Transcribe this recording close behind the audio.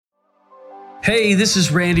Hey, this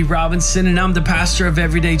is Randy Robinson, and I'm the pastor of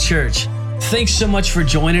Everyday Church. Thanks so much for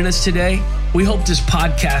joining us today. We hope this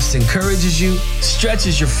podcast encourages you,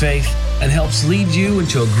 stretches your faith, and helps lead you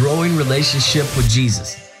into a growing relationship with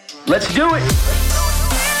Jesus. Let's do it!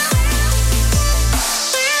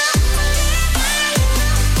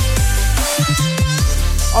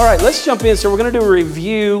 All right, let's jump in. So we're going to do a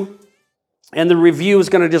review, and the review is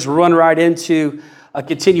going to just run right into a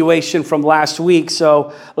continuation from last week.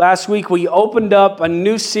 So last week we opened up a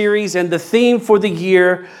new series, and the theme for the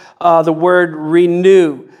year, the word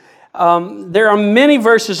renew. There are many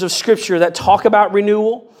verses of Scripture that talk about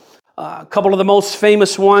renewal. A couple of the most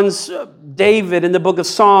famous ones, David in the book of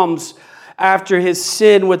Psalms, after his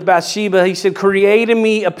sin with Bathsheba, he said, "Create in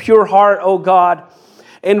me a pure heart, O God,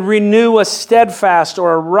 and renew a steadfast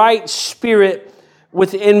or a right spirit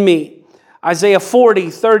within me." Isaiah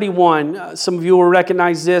 40:31. Some of you will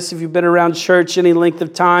recognize this if you've been around church any length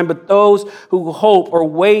of time. "But those who hope or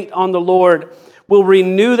wait on the Lord will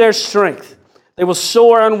renew their strength. They will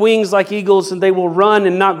soar on wings like eagles, and they will run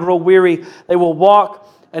and not grow weary. They will walk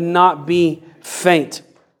and not be faint."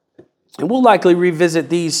 And we'll likely revisit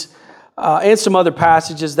these and some other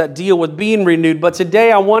passages that deal with being renewed. But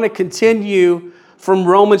today I want to continue from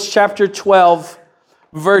Romans chapter 12,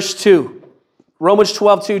 verse 2. Romans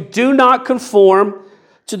 12:2, "Do not conform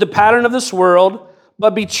to the pattern of this world,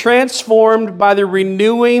 but be transformed by the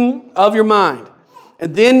renewing of your mind.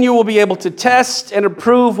 And then you will be able to test and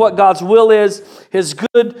approve what God's will is, His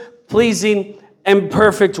good, pleasing, and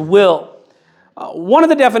perfect will." One of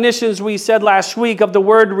the definitions we said last week of the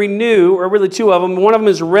word renew, or really two of them, one of them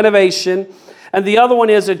is renovation, and the other one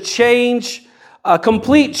is a change, a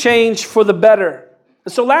complete change for the better.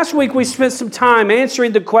 So last week we spent some time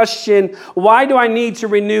answering the question, why do I need to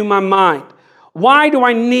renew my mind? Why do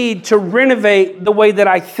I need to renovate the way that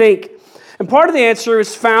I think? And part of the answer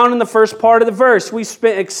is found in the first part of the verse. We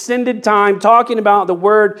spent extended time talking about the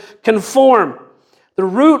word conform. The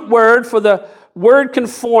root word for the word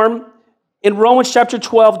conform in Romans chapter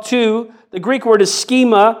 12:2, the Greek word is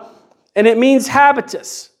schema, and it means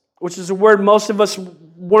habitus, which is a word most of us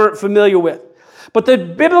weren't familiar with. But the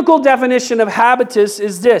biblical definition of habitus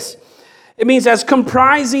is this. It means as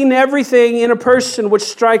comprising everything in a person which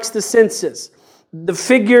strikes the senses. The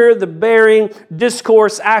figure, the bearing,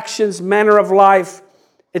 discourse, actions, manner of life,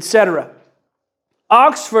 etc.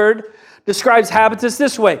 Oxford describes habitus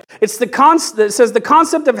this way. It says the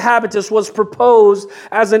concept of habitus was proposed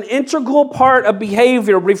as an integral part of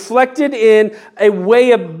behavior reflected in a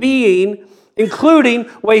way of being, including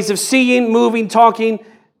ways of seeing, moving, talking,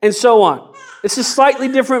 and so on. It's a slightly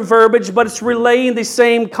different verbiage, but it's relaying the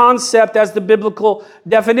same concept as the biblical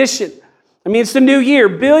definition. I mean, it's the new year.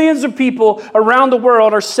 Billions of people around the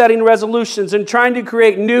world are setting resolutions and trying to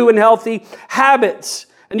create new and healthy habits.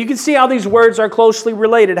 And you can see how these words are closely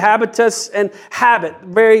related. Habitus and habit,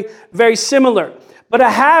 very, very similar. But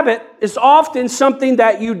a habit is often something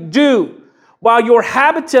that you do, while your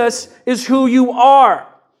habitus is who you are.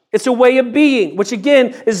 It's a way of being, which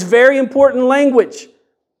again is very important language.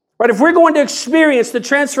 Right, if we're going to experience the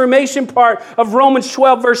transformation part of Romans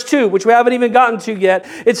 12, verse 2, which we haven't even gotten to yet,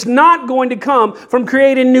 it's not going to come from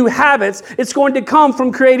creating new habits. It's going to come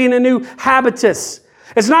from creating a new habitus.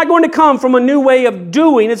 It's not going to come from a new way of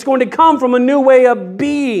doing. It's going to come from a new way of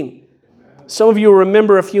being. Some of you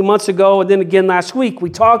remember a few months ago, and then again last week,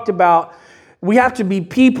 we talked about we have to be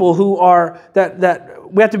people who are,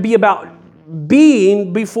 that we have to be about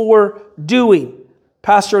being before doing.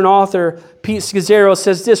 Pastor and author Pete Scazzaro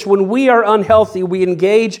says this: "When we are unhealthy, we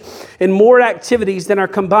engage in more activities than our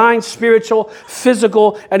combined spiritual,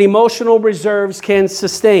 physical, and emotional reserves can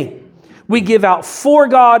sustain. We give out for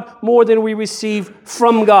God more than we receive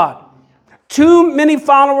from God." Too many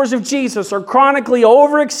followers of Jesus are chronically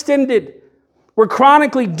overextended. We're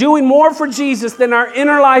chronically doing more for Jesus than our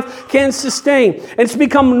inner life can sustain. And it's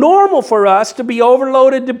become normal for us to be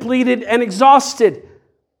overloaded, depleted, and exhausted.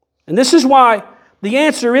 And this is why the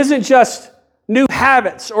answer isn't just new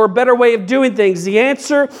habits or a better way of doing things. The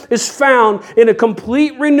answer is found in a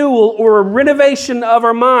complete renewal or a renovation of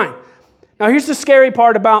our mind. Now, here's the scary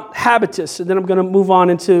part about habitus, and then I'm going to move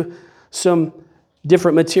on into some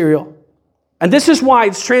different material. And this is why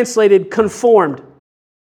it's translated conformed.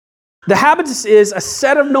 The habitus is a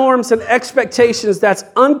set of norms and expectations that's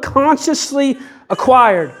unconsciously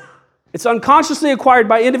acquired. It's unconsciously acquired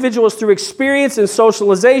by individuals through experience and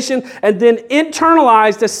socialization, and then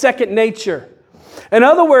internalized as second nature. In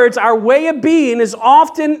other words, our way of being is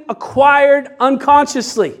often acquired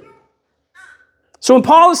unconsciously. So when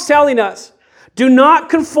Paul is telling us Do not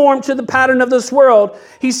conform to the pattern of this world.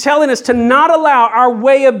 He's telling us to not allow our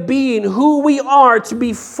way of being, who we are, to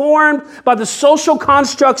be formed by the social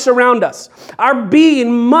constructs around us. Our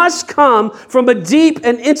being must come from a deep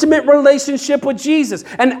and intimate relationship with Jesus.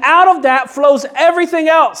 And out of that flows everything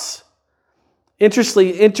else.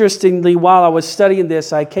 Interestingly, while I was studying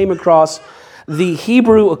this, I came across the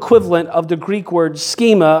Hebrew equivalent of the Greek word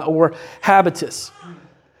schema or habitus.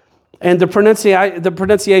 And the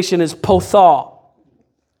pronunciation is pothal.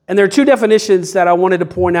 And there are two definitions that I wanted to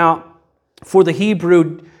point out for the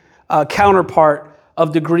Hebrew counterpart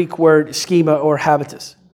of the Greek word schema or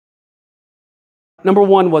habitus. Number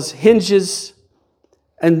one was hinges,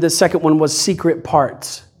 and the second one was secret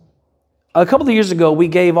parts. A couple of years ago, we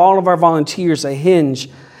gave all of our volunteers a hinge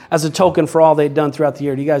as a token for all they'd done throughout the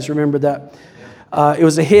year. Do you guys remember that? It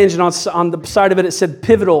was a hinge, and on the side of it, it said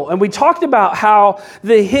pivotal. And we talked about how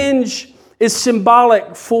the hinge is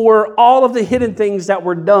symbolic for all of the hidden things that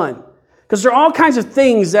were done. Because there are all kinds of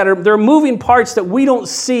things they're moving parts that we don't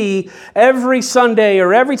see every Sunday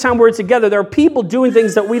or every time we're together. There are people doing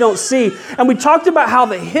things that we don't see. And we talked about how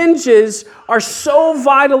the hinges are so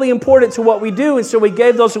vitally important to what we do. And so we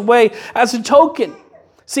gave those away as a token.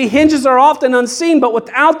 See, hinges are often unseen, but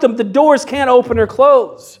without them, the doors can't open or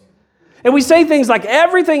close. And we say things like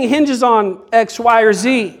everything hinges on X, Y, or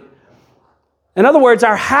Z. In other words,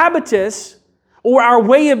 our habitus or our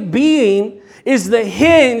way of being is the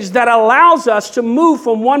hinge that allows us to move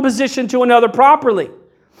from one position to another properly.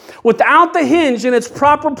 Without the hinge in its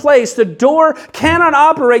proper place, the door cannot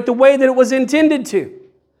operate the way that it was intended to.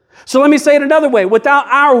 So let me say it another way. Without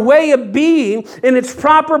our way of being in its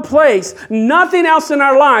proper place, nothing else in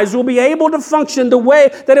our lives will be able to function the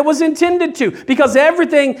way that it was intended to, because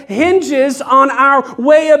everything hinges on our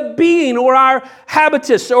way of being or our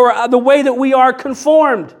habitus or the way that we are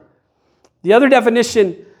conformed. The other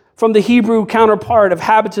definition from the Hebrew counterpart of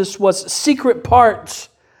habitus was secret parts.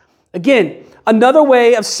 Again, another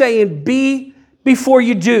way of saying be before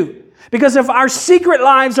you do. Because if our secret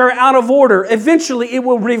lives are out of order, eventually it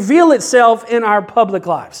will reveal itself in our public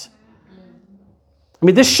lives. I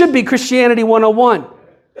mean, this should be Christianity 101.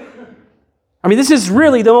 I mean, this is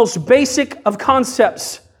really the most basic of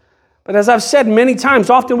concepts. But as I've said many times,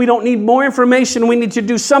 often we don't need more information. We need to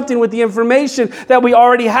do something with the information that we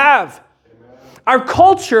already have. Our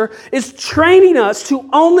culture is training us to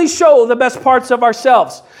only show the best parts of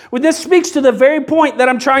ourselves. Well, this speaks to the very point that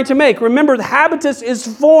I'm trying to make. Remember, the habitus is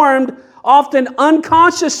formed often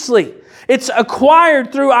unconsciously. It's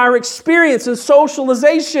acquired through our experience and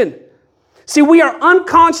socialization. See, we are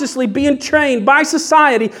unconsciously being trained by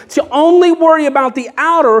society to only worry about the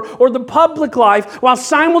outer or the public life while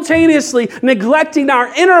simultaneously neglecting our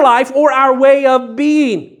inner life or our way of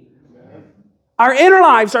being. Our inner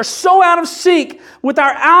lives are so out of sync with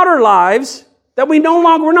our outer lives that we're no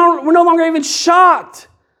longer even shocked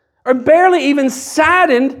or barely even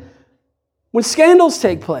saddened when scandals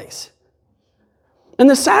take place. And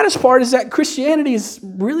the saddest part is that Christianity is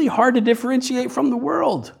really hard to differentiate from the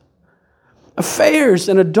world. Affairs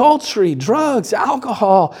and adultery, drugs,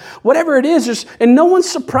 alcohol, whatever it is, and no one's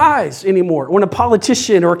surprised anymore when a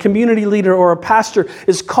politician or a community leader or a pastor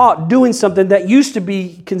is caught doing something that used to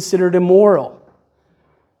be considered immoral.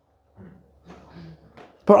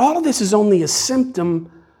 But all of this is only a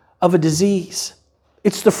symptom of a disease.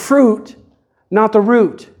 It's the fruit, not the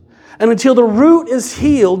root. And until the root is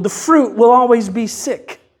healed, the fruit will always be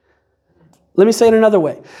sick. Let me say it another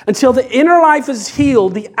way. Until the inner life is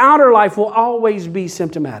healed, the outer life will always be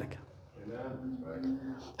symptomatic.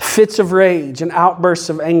 Fits of rage and outbursts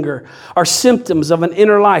of anger are symptoms of an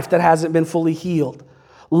inner life that hasn't been fully healed.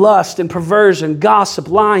 Lust and perversion, gossip,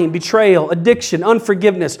 lying, betrayal, addiction,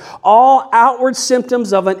 unforgiveness, all outward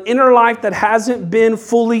symptoms of an inner life that hasn't been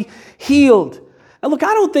fully healed. Now look,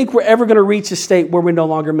 I don't think we're ever going to reach a state where we no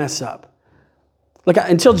longer mess up. Look,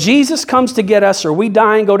 until Jesus comes to get us or we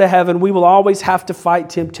die and go to heaven, we will always have to fight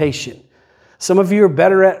temptation. Some of you are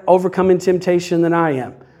better at overcoming temptation than I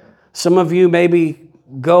am. Some of you maybe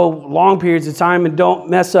go long periods of time and don't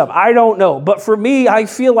mess up. I don't know. But for me, I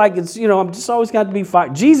feel like it's, I'm just always got to be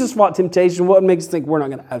fighting. Jesus fought temptation. What makes us think we're not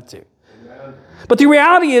going to have to? Amen. But the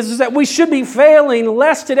reality is that we should be failing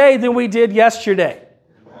less today than we did yesterday.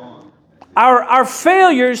 Our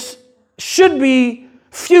failures should be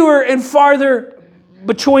fewer and farther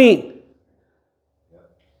between.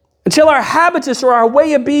 Until our habitus or our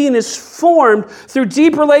way of being is formed through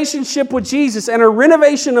deep relationship with Jesus and a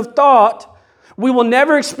renovation of thought, we will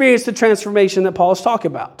never experience the transformation that Paul is talking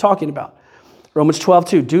about. Romans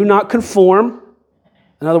 12:2. Do not conform.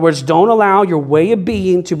 In other words, don't allow your way of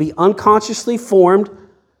being to be unconsciously formed.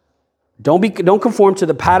 Don't conform to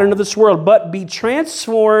the pattern of this world, but be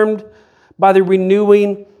transformed by the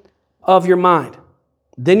renewing of your mind.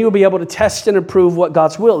 Then you'll be able to test and approve what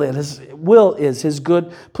God's will is, his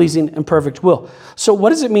good, pleasing, and perfect will. So what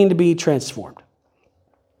does it mean to be transformed?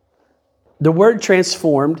 The word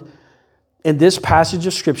transformed in this passage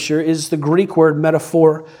of Scripture is the Greek word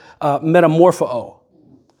metamorpho.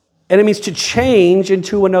 And it means to change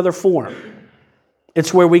into another form.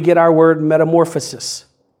 It's where we get our word metamorphosis.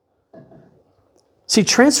 See,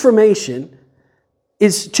 transformation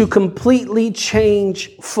is to completely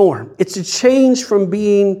change form. It's a change from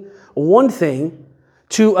being one thing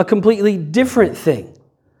to a completely different thing.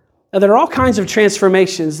 Now, there are all kinds of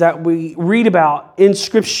transformations that we read about in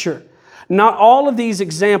Scripture. Not all of these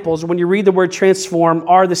examples, when you read the word transform,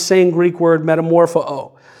 are the same Greek word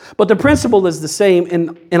metamorpho. But the principle is the same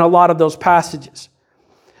in a lot of those passages.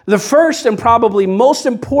 The first and probably most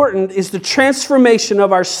important is the transformation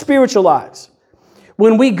of our spiritual lives.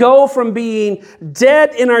 When we go from being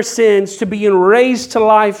dead in our sins to being raised to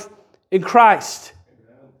life in Christ.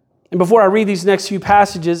 And before I read these next few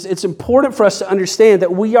passages, it's important for us to understand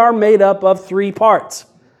that we are made up of three parts,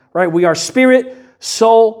 right? We are spirit,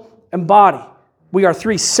 soul, and body. We are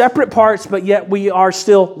three separate parts, but yet we are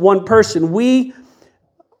still one person. We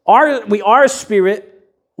are a spirit,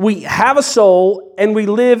 we have a soul, and we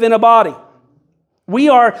live in a body. We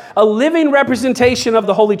are a living representation of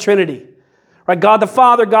the Holy Trinity. Right? God the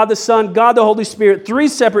Father, God the Son, God the Holy Spirit, three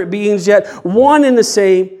separate beings, yet one and the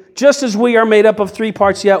same, just as we are made up of three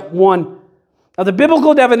parts, yet one. Now, the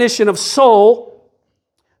biblical definition of soul,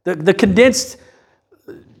 the condensed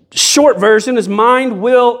short version, is mind,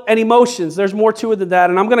 will, and emotions. There's more to it than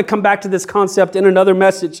that, and I'm going to come back to this concept in another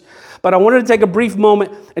message. But I wanted to take a brief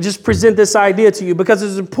moment and just present this idea to you because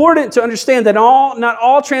it's important to understand that not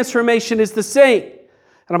all transformation is the same.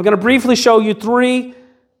 And I'm going to briefly show you three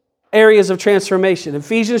areas of transformation.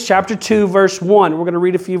 Ephesians chapter 2, verse 1. We're going to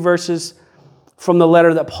read a few verses from the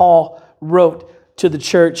letter that Paul wrote to the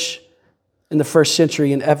church in the first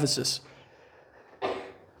century in Ephesus.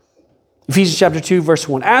 Ephesians chapter 2, verse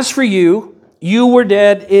 1. As for you, you were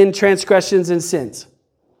dead in transgressions and sins,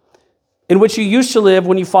 in which you used to live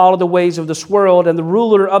when you followed the ways of this world and the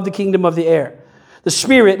ruler of the kingdom of the air, the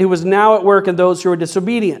spirit who is now at work in those who are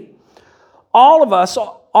disobedient. All of us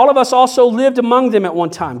also lived among them at one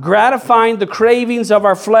time, gratifying the cravings of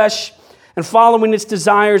our flesh and following its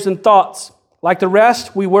desires and thoughts. Like the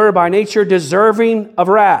rest, we were by nature deserving of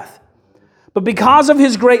wrath. But because of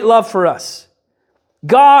his great love for us,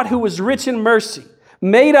 God, who is rich in mercy,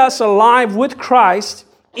 made us alive with Christ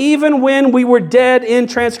even when we were dead in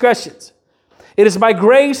transgressions. It is by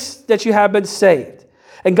grace that you have been saved.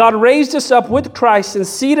 And God raised us up with Christ and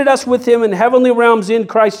seated us with him in heavenly realms in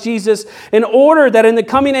Christ Jesus, in order that in the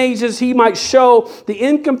coming ages he might show the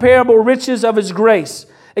incomparable riches of his grace,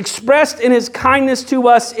 expressed in his kindness to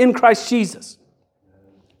us in Christ Jesus.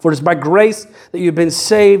 For it is by grace that you have been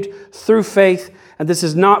saved through faith, and this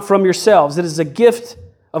is not from yourselves. It is a gift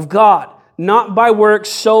of God, not by works,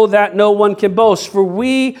 so that no one can boast. For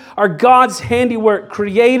we are God's handiwork,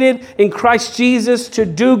 created in Christ Jesus to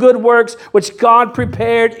do good works, which God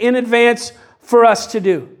prepared in advance for us to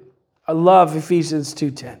do. I love Ephesians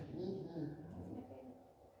 2:10.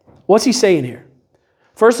 What's he saying here?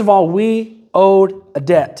 First of all, we owed a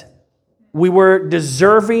debt. We were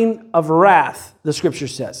deserving of wrath, the scripture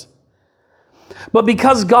says. But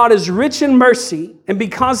because God is rich in mercy, and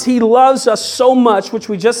because he loves us so much, which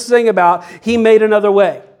we just sang about, he made another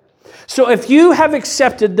way. So if you have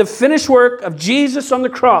accepted the finished work of Jesus on the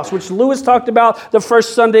cross, which Lewis talked about the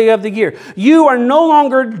first Sunday of the year, you are no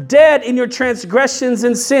longer dead in your transgressions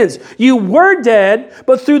and sins. You were dead,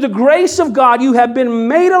 but through the grace of God, you have been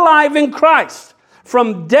made alive in Christ.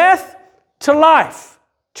 From death to life.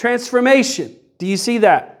 Transformation. Do you see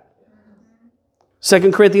that?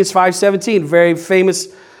 2 Corinthians 5:17, very famous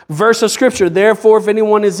verse of scripture. Therefore, if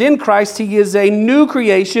anyone is in Christ, he is a new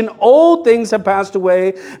creation. Old things have passed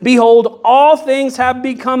away. Behold, all things have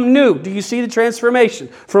become new. Do you see the transformation?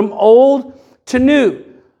 From old to new.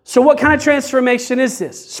 So what kind of transformation is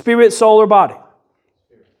this? Spirit, soul, or body?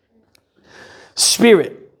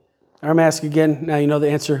 Spirit. I'm going to ask again. Now you know the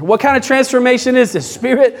answer. What kind of transformation is this?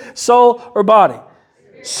 Spirit, soul, or body?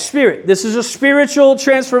 Spirit. This is a spiritual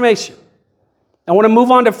transformation. I want to move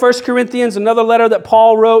on to 1 Corinthians, another letter that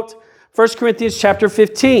Paul wrote, 1 Corinthians chapter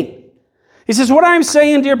 15. He says, what I'm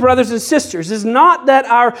saying, dear brothers and sisters, is not that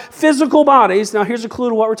our physical bodies, now here's a clue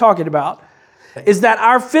to what we're talking about, is that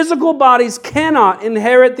our physical bodies cannot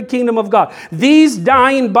inherit the kingdom of God. These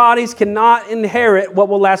dying bodies cannot inherit what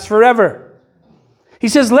will last forever. He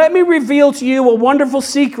says, let me reveal to you a wonderful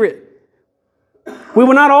secret. We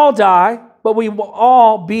will not all die, but we will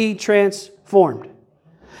all be transformed.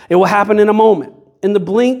 It will happen in a moment, in the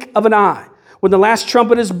blink of an eye. When the last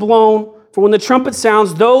trumpet is blown, for when the trumpet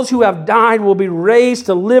sounds, those who have died will be raised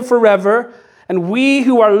to live forever, and we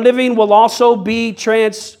who are living will also be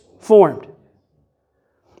transformed.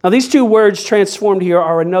 Now, these two words, transformed, here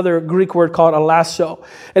are another Greek word called alasso,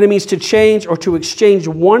 and it means to change or to exchange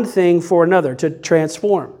one thing for another, to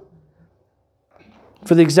transform.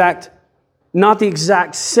 Not the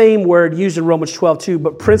exact same word used in Romans 12:2,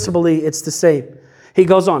 but principally it's the same. He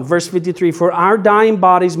goes on, verse 53, for our dying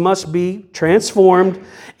bodies must be transformed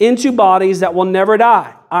into bodies that will never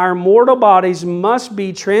die. Our mortal bodies must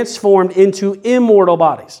be transformed into immortal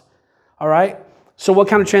bodies. All right? So what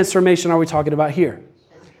kind of transformation are we talking about here?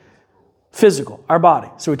 Physical, our body.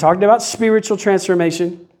 So we talked about spiritual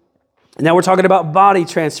transformation, and now we're talking about body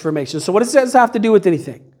transformation. So what does that have to do with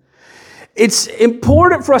anything? It's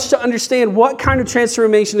important for us to understand what kind of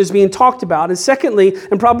transformation is being talked about. And secondly,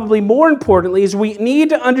 and probably more importantly, is we need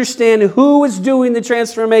to understand who is doing the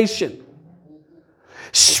transformation.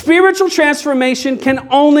 Spiritual transformation can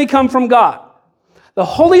only come from God. The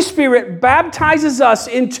Holy Spirit baptizes us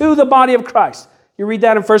into the body of Christ. You read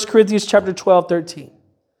that in 1 Corinthians chapter 12, 13.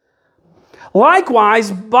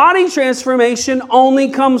 Likewise, body transformation only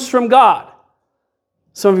comes from God.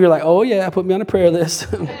 Some of you are like, oh yeah, put me on a prayer list.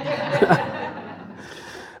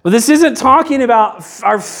 But this isn't talking about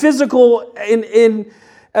our physical in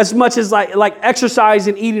as much as like exercise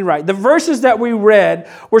and eating right. The verses that we read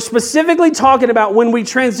were specifically talking about when we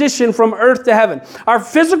transition from earth to heaven. Our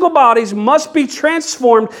physical bodies must be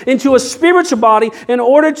transformed into a spiritual body in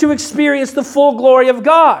order to experience the full glory of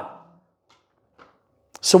God.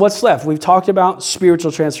 So what's left? We've talked about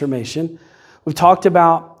spiritual transformation. We've talked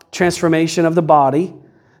about transformation of the body.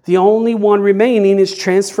 The only one remaining is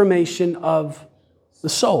transformation of the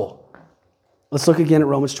soul. Let's look again at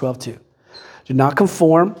Romans 12:2. Do not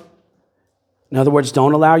conform. In other words,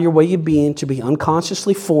 don't allow your way of being to be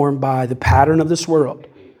unconsciously formed by the pattern of this world,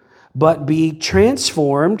 but be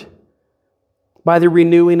transformed by the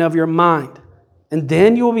renewing of your mind. And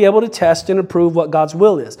then you will be able to test and approve what God's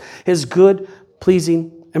will is, His good,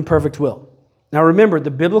 pleasing, and perfect will. Now remember, the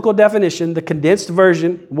biblical definition, the condensed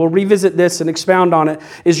version, we'll revisit this and expound on it,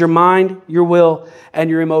 is your mind, your will, and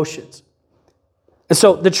your emotions. And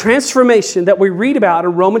so the transformation that we read about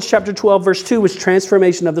in Romans chapter 12, verse 2 is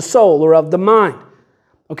transformation of the soul or of the mind.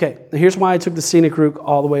 Okay, now here's why I took the scenic route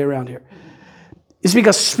all the way around here. It's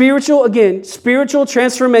because spiritual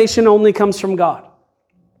transformation only comes from God.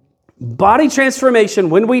 Body transformation,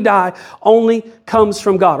 when we die, only comes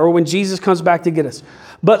from God, or when Jesus comes back to get us.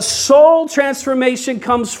 But soul transformation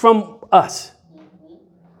comes from us.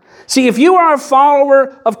 See, if you are a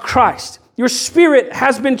follower of Christ, your spirit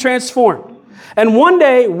has been transformed. And one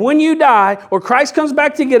day, when you die, or Christ comes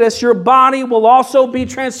back to get us, your body will also be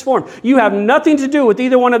transformed. You have nothing to do with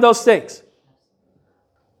either one of those things.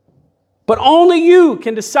 But only you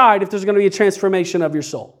can decide if there's going to be a transformation of your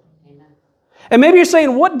soul. And maybe you're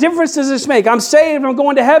saying, what difference does this make? I'm saved, I'm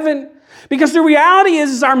going to heaven. Because the reality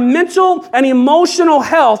is our mental and emotional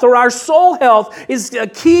health, or our soul health, is a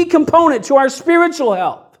key component to our spiritual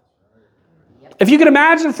health. If you can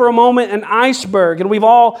imagine for a moment an iceberg, and we've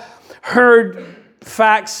all heard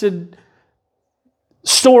facts and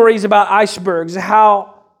stories about icebergs,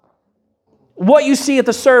 how what you see at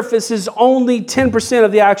the surface is only 10%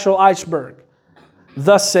 of the actual iceberg.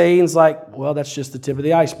 Thus sayings like, well, that's just the tip of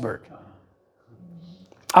the iceberg.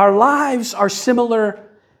 Our lives are similar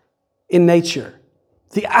in nature.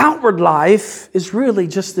 The outward life is really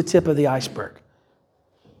just the tip of the iceberg.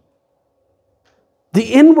 The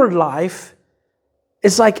inward life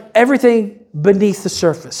is like everything beneath the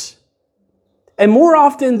surface. And more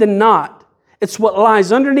often than not, it's what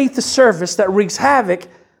lies underneath the surface that wreaks havoc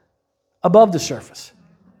above the surface.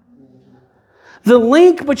 The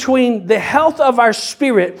link between the health of our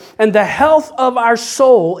spirit and the health of our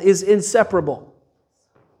soul is inseparable.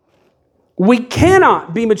 We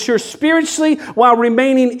cannot be mature spiritually while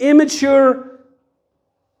remaining immature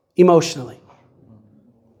emotionally.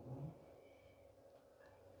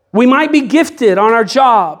 We might be gifted on our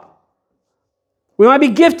job. We might be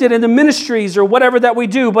gifted in the ministries or whatever that we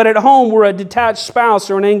do, but at home we're a detached spouse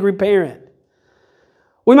or an angry parent.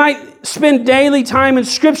 We might spend daily time in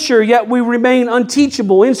Scripture, yet we remain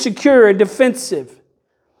unteachable, insecure, and defensive.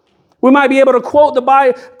 We might be able to quote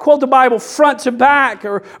the Bible front to back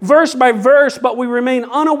or verse by verse, but we remain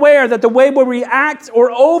unaware that the way we react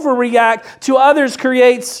or overreact to others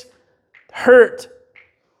creates hurt.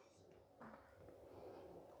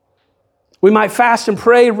 We might fast and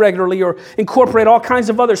pray regularly or incorporate all kinds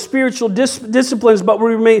of other spiritual disciplines, but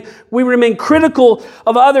we remain critical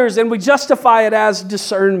of others and we justify it as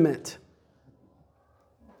discernment.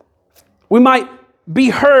 We might be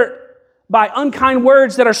hurt by unkind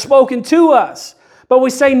words that are spoken to us, but we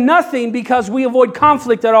say nothing because we avoid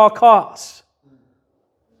conflict at all costs.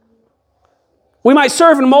 We might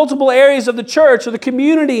serve in multiple areas of the church or the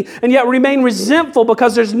community and yet remain resentful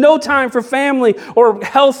because there's no time for family or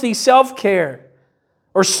healthy self-care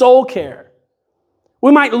or soul care.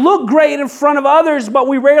 We might look great in front of others, but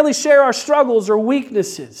we rarely share our struggles or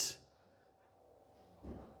weaknesses.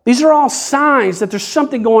 These are all signs that there's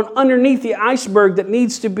something going underneath the iceberg that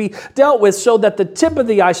needs to be dealt with so that the tip of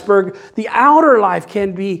the iceberg, the outer life,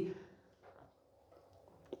 can be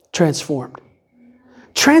transformed.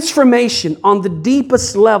 Transformation on the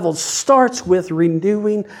deepest level starts with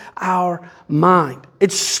renewing our mind.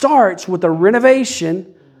 It starts with a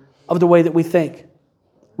renovation of the way that we think.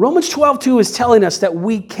 Romans 12:2 is telling us that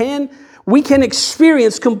we can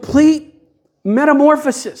experience complete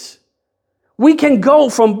metamorphosis. We can go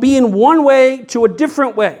from being one way to a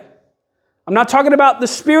different way. I'm not talking about the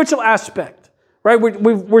spiritual aspect. Right?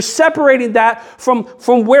 We're separating that from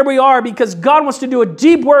where we are because God wants to do a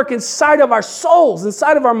deep work inside of our souls,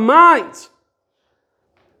 inside of our minds.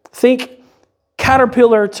 Think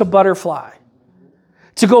caterpillar to butterfly.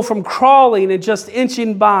 To go from crawling and just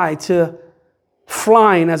inching by to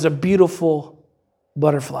flying as a beautiful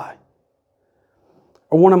butterfly.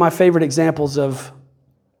 Or one of my favorite examples of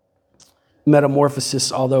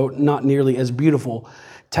metamorphosis, although not nearly as beautiful,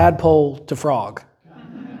 tadpole to frog.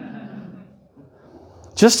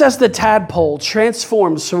 Just as the tadpole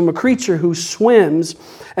transforms from a creature who swims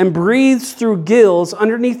and breathes through gills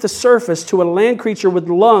underneath the surface to a land creature with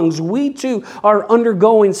lungs, we too are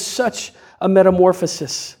undergoing such a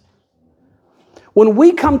metamorphosis. When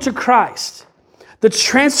we come to Christ, the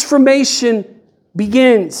transformation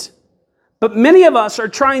begins. But many of us are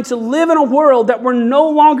trying to live in a world that we're no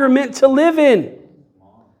longer meant to live in.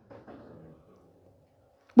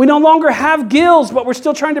 We no longer have gills, but we're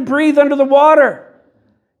still trying to breathe under the water.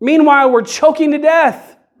 Meanwhile, we're choking to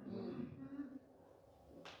death.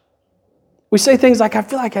 We say things like, I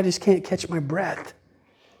feel like I just can't catch my breath.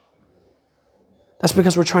 That's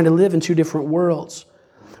because we're trying to live in two different worlds.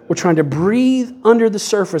 We're trying to breathe under the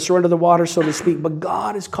surface or under the water, so to speak, but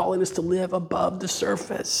God is calling us to live above the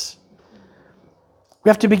surface. We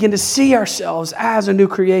have to begin to see ourselves as a new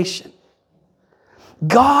creation.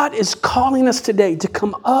 God is calling us today to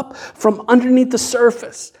come up from underneath the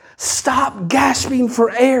surface. Stop gasping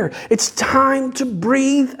for air. It's time to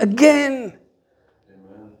breathe again.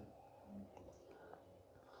 Amen.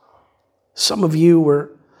 Some of you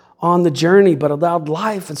were on the journey but allowed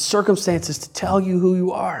life and circumstances to tell you who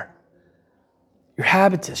you are. Your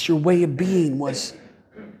habitus, your way of being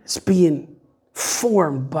it's being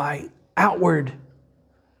formed by outward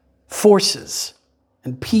forces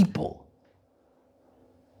and people.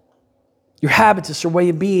 Your habitus, your way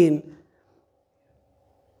of being,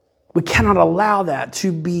 we cannot allow that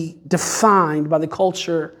to be defined by the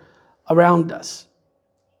culture around us.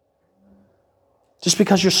 Just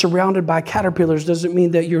because you're surrounded by caterpillars doesn't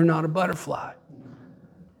mean that you're not a butterfly.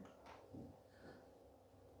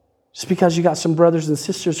 Just because you got some brothers and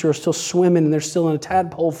sisters who are still swimming and they're still in a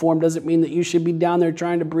tadpole form doesn't mean that you should be down there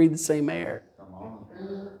trying to breathe the same air.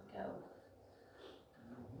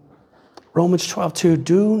 Romans 12:2,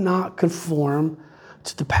 do not conform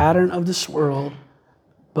to the pattern of this world,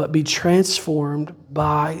 but be transformed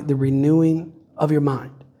by the renewing of your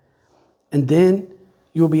mind. And then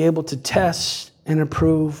you will be able to test and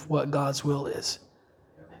approve what God's will is.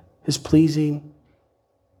 His pleasing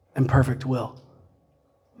and perfect will.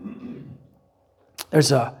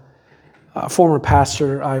 There's a former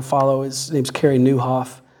pastor I follow. His name's Kerry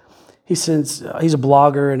Newhoff. He's a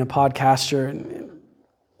blogger and a podcaster. And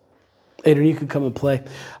Adrian, you can come and play.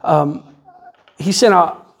 He sent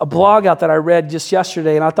a blog out that I read just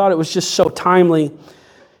yesterday, and I thought it was just so timely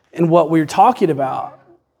in what we were talking about.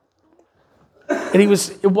 And he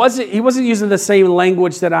wasn't using the same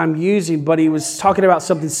language that I'm using, but he was talking about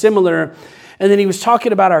something similar. And then he was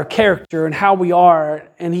talking about our character and how we are.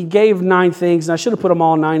 And he gave 9 things, and I should have put them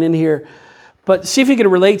all 9 in here. But see if you can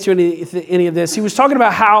relate to any of this. He was talking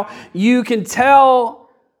about how you can tell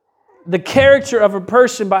the character of a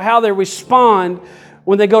person by how they respond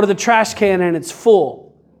when they go to the trash can and it's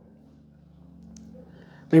full.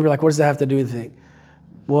 Maybe you're like, what does that have to do with anything?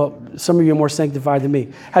 Well, some of you are more sanctified than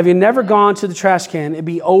me. Have you never gone to the trash can and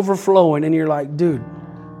be overflowing and you're like, dude,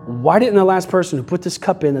 why didn't the last person who put this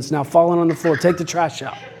cup in that's now falling on the floor take the trash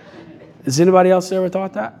out? Has anybody else ever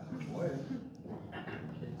thought that?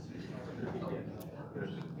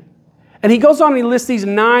 And he goes on and he lists these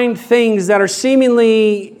 9 things that are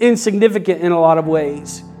seemingly insignificant in a lot of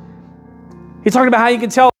ways. He's talking about how you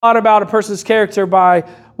can tell a lot about a person's character by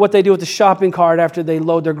what they do with the shopping cart after they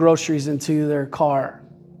load their groceries into their car.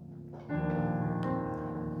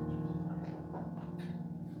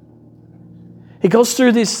 He goes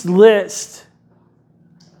through this list.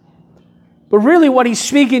 But really what he's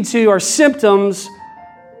speaking to are symptoms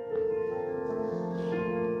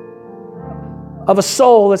of a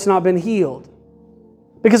soul that's not been healed.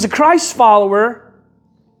 Because a Christ follower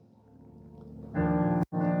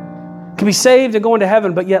can be saved and go into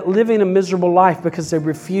heaven, but yet living a miserable life because they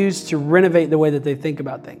refuse to renovate the way that they think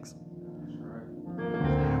about things.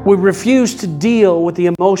 We refuse to deal with the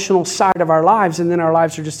emotional side of our lives, and then our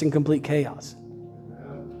lives are just in complete chaos.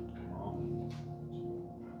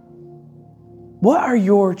 What are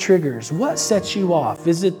your triggers? What sets you off?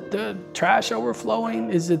 Is it the trash overflowing?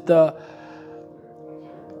 Is it a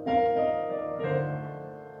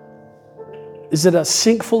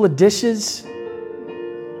sink full of dishes?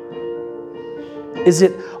 Is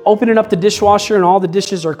it opening up the dishwasher and all the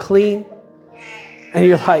dishes are clean? And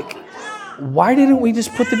you're like, why didn't we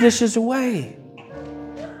just put the dishes away?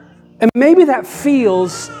 And maybe that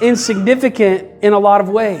feels insignificant in a lot of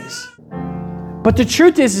ways. But the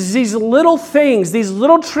truth is these little things, these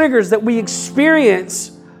little triggers that we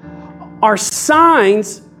experience are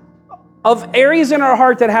signs of areas in our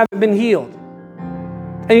heart that haven't been healed.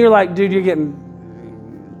 And you're like, dude,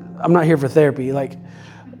 I'm not here for therapy.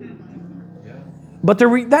 But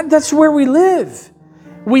that's where we live.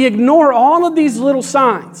 We ignore all of these little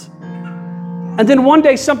signs. And then one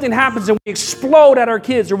day something happens and we explode at our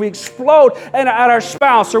kids, or we explode at our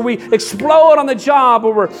spouse, or we explode on the job,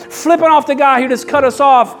 or we're flipping off the guy who just cut us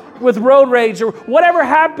off with road rage, or whatever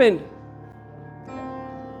happened.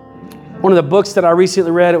 One of the books that I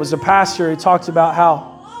recently read, it was a pastor who talks about how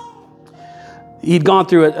he'd gone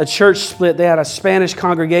through a church split. They had a Spanish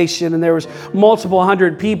congregation and there was multiple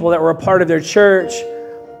hundred people that were a part of their church.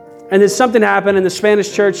 And then something happened in the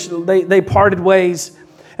Spanish church. They parted ways.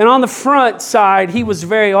 And on the front side, he was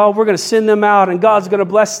we're going to send them out and God's going to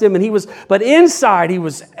bless them. But inside he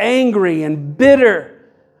was angry and bitter.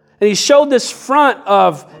 And he showed this front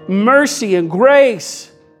of mercy and grace.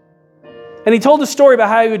 And he told a story about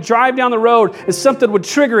how he would drive down the road and something would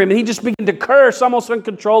trigger him and he'd just begin to curse almost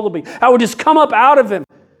uncontrollably. I would just come up out of him.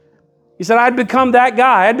 He said, I'd become that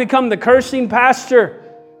guy. I'd become the cursing pastor.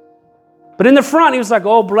 But in the front, he was like,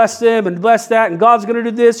 oh, bless them and bless that, and God's going to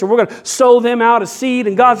do this, or we're going to sow them out a seed,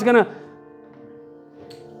 and God's going to...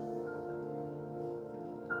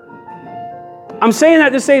 I'm saying that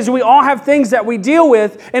to say is we all have things that we deal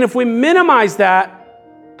with, and if we minimize that,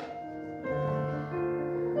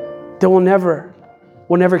 then we'll never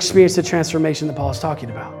experience the transformation that Paul is talking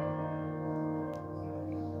about.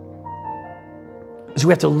 Because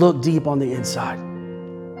we have to look deep on the inside.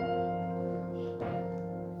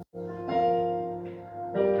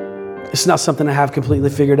 It's not something I have completely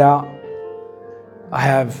figured out. I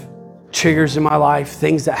have triggers in my life,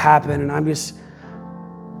 things that happen, and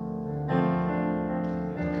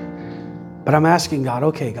but I'm asking God,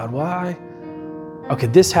 okay, God, why? Okay,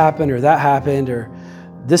 this happened or that happened, or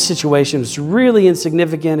this situation is really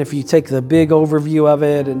insignificant if you take the big overview of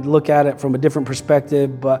it and look at it from a different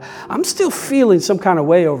perspective, but I'm still feeling some kind of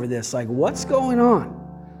way over this. Like, what's going on?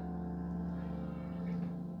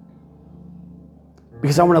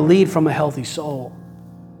 Because I want to lead from a healthy soul.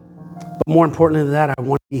 But more importantly than that, I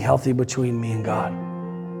want to be healthy between me and God.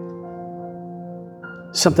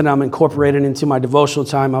 Something I'm incorporating into my devotional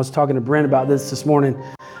time. I was talking to Brent about this morning.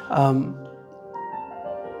 And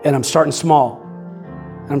I'm starting small.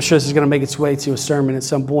 And I'm sure this is going to make its way to a sermon at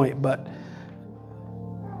some point. But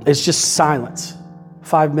it's just silence.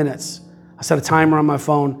 5 minutes. I set a timer on my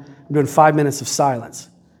phone. I'm doing 5 minutes of silence.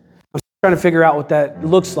 I'm trying to figure out what that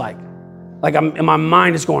looks like. And my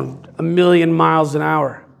mind is going a million miles an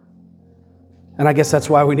hour. And I guess that's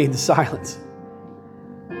why we need the silence.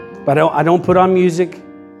 But I don't put on music.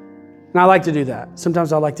 And I like to do that.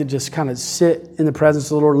 Sometimes I like to just kind of sit in the presence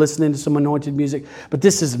of the Lord, listening to some anointed music. But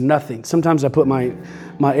this is nothing. Sometimes I put my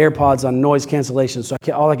AirPods on noise cancellation, so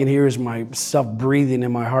all I can hear is myself breathing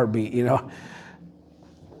and my heartbeat, you know.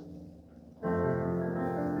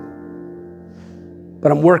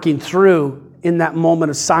 But I'm working through in that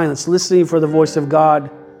moment of silence, listening for the voice of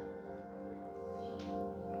God,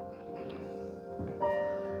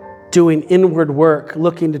 doing inward work,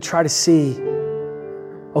 looking to try to see,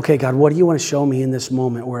 okay, God, what do you want to show me in this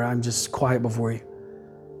moment where I'm just quiet before you?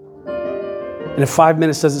 And if 5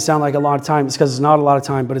 minutes doesn't sound like a lot of time, it's because it's not a lot of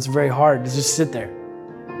time, but it's very hard to just sit there.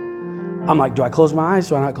 I'm like, do I close my eyes?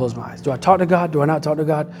 Do I not close my eyes? Do I talk to God? Do I not talk to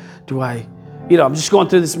God? Do I, I'm just going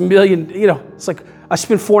through this million, it's like I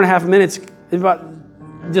spend 4.5 minutes about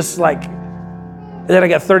just like, and then I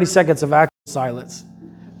got 30 seconds of actual silence.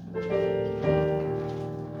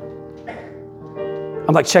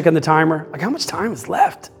 I'm like checking the timer. Like, how much time is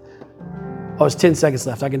left? Oh, it's 10 seconds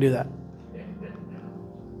left. I can do that.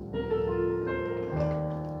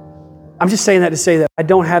 I'm just saying that to say that I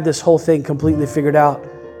don't have this whole thing completely figured out.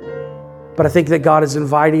 But I think that God is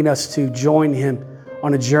inviting us to join him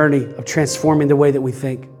on a journey of transforming the way that we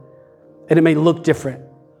think. And it may look different.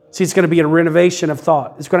 See, it's going to be a renovation of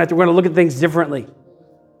thought. We're going to look at things differently.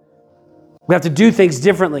 We have to do things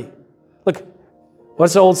differently. Look,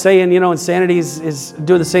 what's the old saying? Insanity is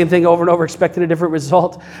doing the same thing over and over, expecting a different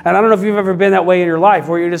result. And I don't know if you've ever been that way in your life,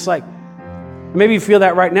 where you're just like, maybe you feel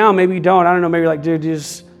that right now, maybe you don't. I don't know. Maybe you're like, dude,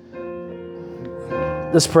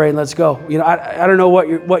 let's pray and let's go. I don't know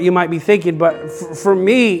what you might be thinking, but for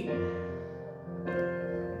me,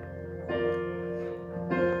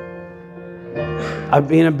 I've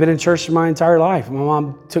been in church my entire life. My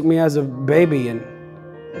mom took me as a baby, and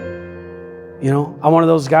I'm one of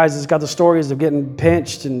those guys that's got the stories of getting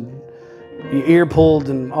pinched and your ear pulled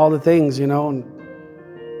and all the things, and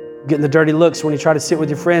getting the dirty looks when you try to sit with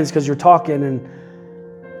your friends because you're talking. And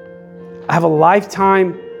I have a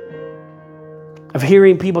lifetime of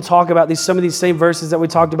hearing people talk about some of these same verses that we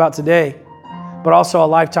talked about today, but also a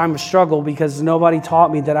lifetime of struggle because nobody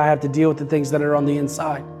taught me that I have to deal with the things that are on the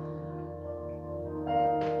inside.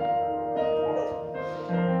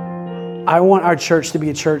 I want our church to be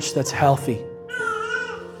a church that's healthy.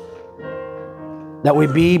 That we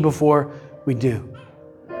be before we do.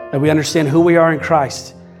 That we understand who we are in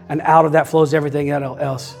Christ, and out of that flows everything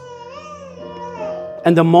else.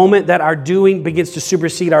 And the moment that our doing begins to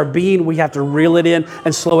supersede our being, we have to reel it in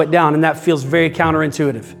and slow it down. And that feels very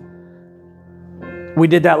counterintuitive. We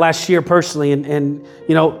did that last year personally, and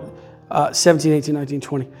 17, 18, 19,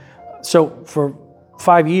 20. So for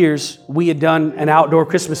 5 years, we had done an outdoor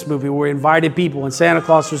Christmas movie where we invited people and Santa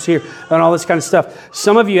Claus was here and all this kind of stuff.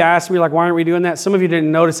 Some of you asked me, like, why aren't we doing that? Some of you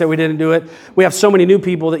didn't notice that we didn't do it. We have so many new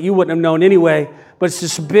people that you wouldn't have known anyway, but it's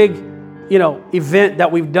this big, event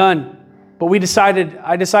that we've done. But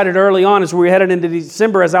I decided early on as we were headed into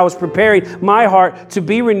December, as I was preparing my heart to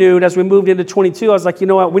be renewed as we moved into 22, I was like, you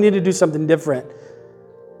know what? We need to do something different.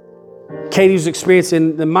 Katie was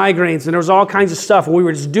experiencing the migraines, and there was all kinds of stuff. And we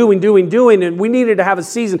were just doing. And we needed to have a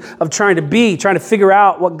season of trying to figure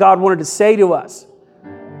out what God wanted to say to us.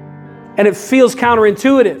 And it feels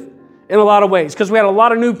counterintuitive in a lot of ways because we had a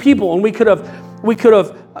lot of new people, and we could have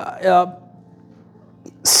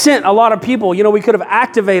sent a lot of people. We could have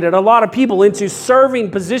activated a lot of people into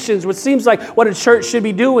serving positions, which seems like what a church should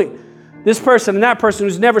be doing. This person and that person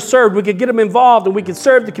who's never served, we could get them involved, and we can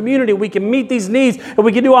serve the community. We can meet these needs, and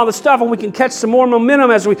we can do all this stuff, and we can catch some more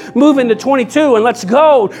momentum as we move into 22, and let's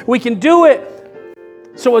go. We can do it.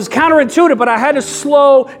 So it was counterintuitive, but I had to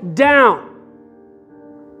slow down.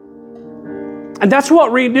 And that's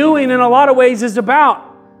what renewing in a lot of ways is about.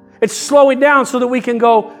 It's slowing down so that we can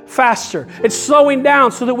go faster. It's slowing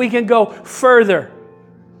down so that we can go further.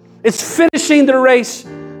 It's finishing the race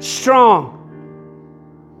strong.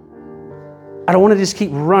 I don't want to just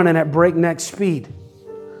keep running at breakneck speed.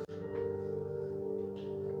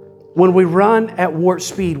 When we run at warp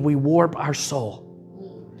speed, we warp our soul.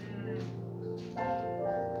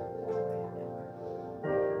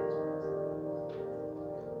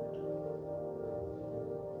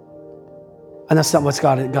 And that's not what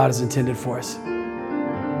God has intended for us.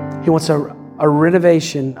 He wants a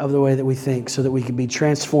renovation of the way that we think so that we can be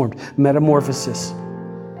transformed. Metamorphosis.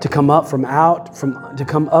 To come up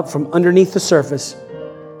from underneath the surface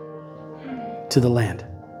to the land.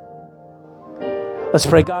 Let's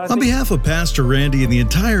pray. God, on behalf of Pastor Randy and the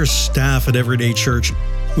entire staff at Everyday Church,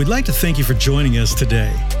 we'd like to thank you for joining us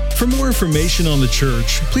today. For more information on the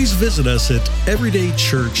church, please visit us at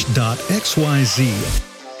everydaychurch.xyz.